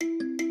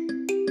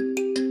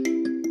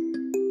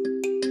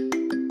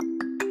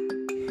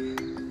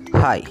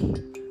Hi,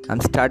 I'm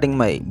starting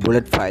my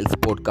Bullet Files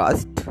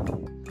podcast.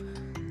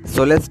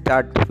 So let's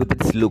start with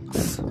its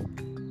looks.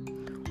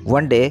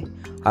 One day,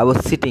 I was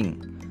sitting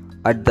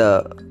at the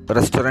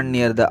restaurant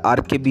near the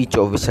RK beach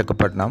of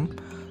Visakhapatnam.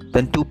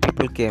 Then two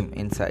people came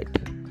inside.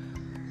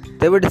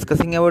 They were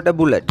discussing about a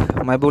bullet.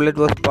 My bullet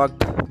was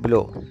parked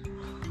below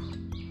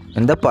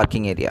in the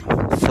parking area.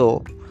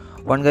 So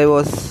one guy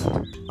was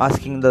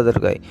asking the other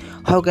guy,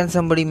 how can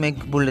somebody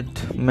make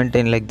bullet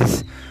maintain like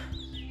this?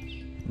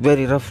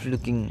 Very rough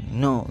looking.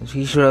 No,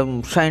 he should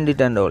have shined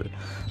it and all.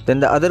 Then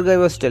the other guy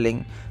was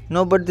telling,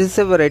 no, but this is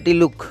a variety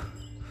look.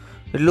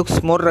 It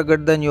looks more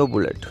rugged than your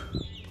bullet.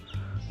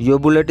 Your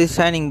bullet is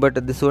shining,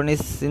 but this one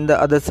is in the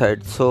other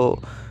side.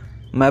 So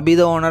maybe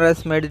the owner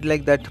has made it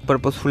like that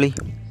purposefully.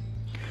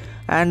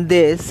 And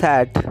they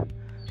sat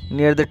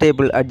near the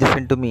table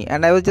adjacent to me,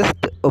 and I was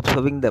just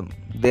observing them,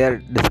 their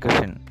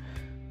discussion.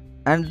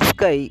 And this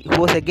guy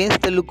who was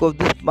against the look of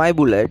my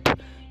bullet,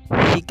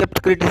 he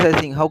kept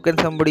criticizing how can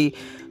somebody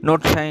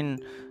not shine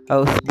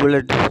a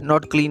bullet,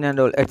 not clean and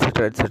all,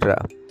 etc. etc.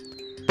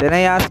 Then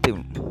I asked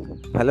him,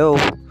 hello,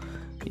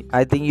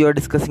 I think you are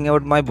discussing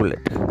about my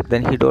bullet.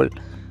 Then he told,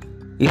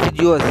 is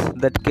it yours,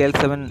 that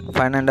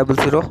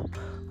KL75900?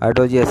 I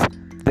told yes.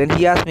 Then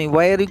he asked me,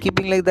 why are you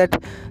keeping like that?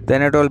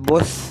 Then I told,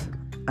 boss,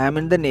 I am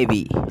in the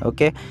Navy,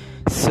 okay?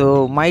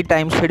 So my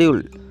time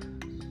schedule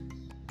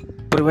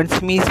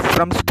prevents me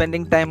from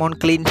spending time on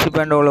clean ship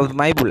and all of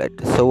my bullet.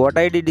 So what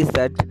I did is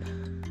that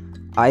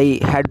I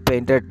had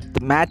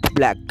painted matte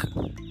black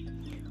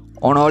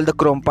on all the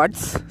chrome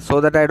parts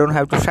so that I don't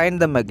have to shine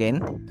them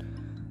again.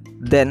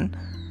 Then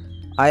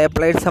I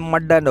applied some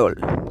mud and all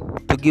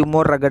to give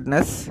more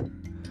ruggedness,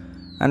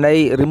 and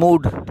I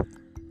removed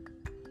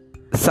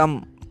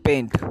some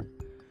paint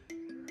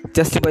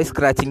just by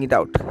scratching it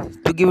out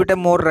to give it a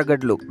more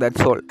rugged look,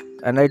 that's all.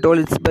 And I told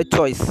it's by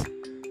choice,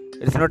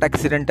 it's not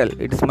accidental,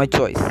 it is my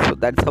choice. So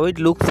that's how it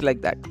looks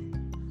like that.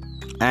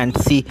 And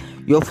see,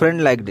 your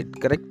friend liked it,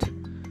 correct?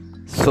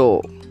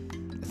 So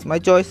it's my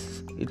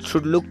choice, it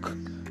should look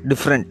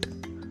different.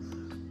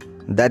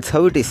 That's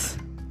how it is.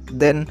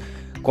 Then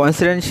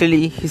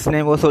coincidentally his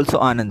name was also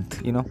Anand,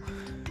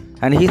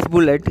 and his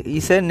bullet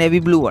is a navy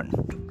blue one,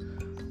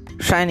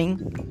 shining,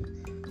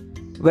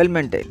 well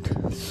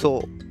maintained.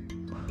 So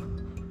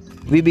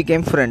we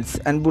became friends,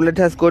 and bullet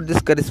has got this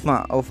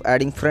charisma of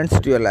adding friends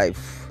to your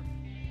life.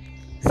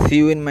 See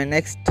you in my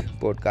next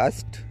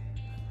podcast.